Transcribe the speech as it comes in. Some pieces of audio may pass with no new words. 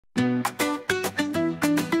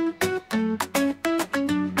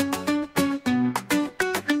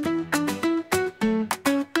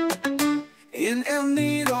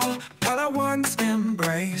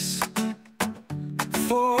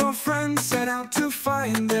out to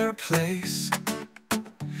find their place.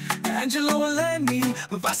 Angelo, Eleni,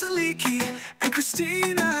 Vasiliki, and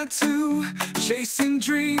Christina too, chasing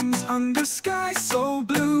dreams under sky so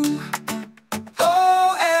blue.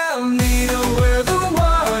 Oh, El Nido, where the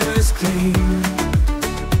water's clean,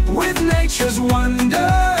 with nature's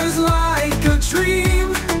wonders like a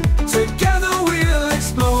dream. Together we'll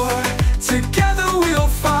explore, together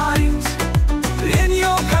we'll find. In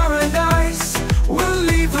your paradise, we'll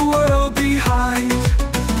leave the world behind.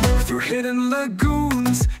 Through hidden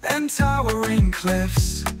lagoons and towering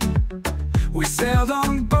cliffs, we sailed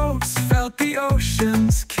on boats, felt the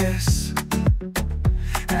ocean's kiss.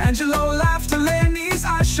 Angelo laughed, Eleni's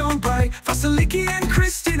eyes shone bright, Vasiliki and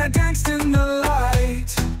Christina danced in the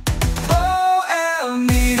light. Oh, El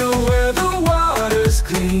Nido, where the water's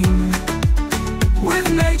clean, with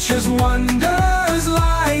nature's wonders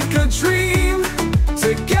like a dream.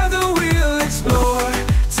 Together we'll explore,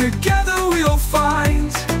 together we'll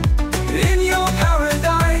find. In your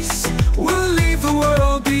paradise, we'll leave the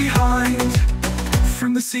world behind.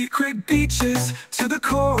 From the secret beaches to the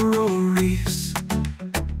coral reefs,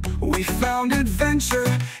 we found adventure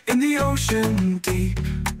in the ocean deep.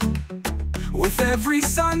 With every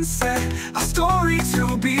sunset, a story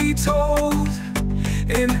to be told.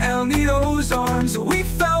 In El Nido's arms, we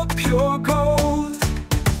felt pure gold.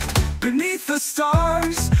 Beneath the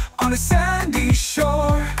stars, on a sandy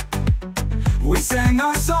shore, we sang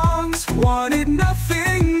our songs, wanted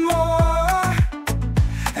nothing more.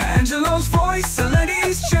 Angelo's voice,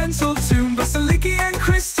 Eleni's gentle tune, Vasiliki and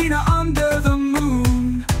Christina under the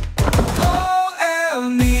moon. Oh, El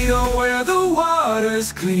Nido, where the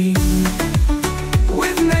water's clean,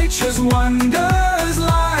 with nature's wonders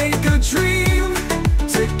like a dream.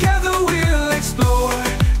 Together we'll explore,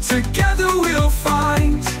 together we'll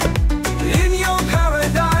find. In your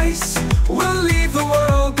paradise, we'll leave the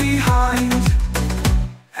world behind.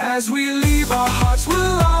 As we leave, our hearts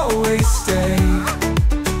will always stay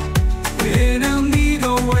in El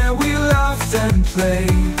Nido, where we laughed and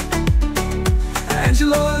played.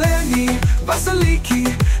 Angelo, Eleni, Vasiliki,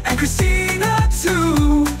 and Christina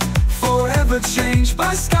too, forever changed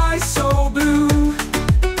by skies so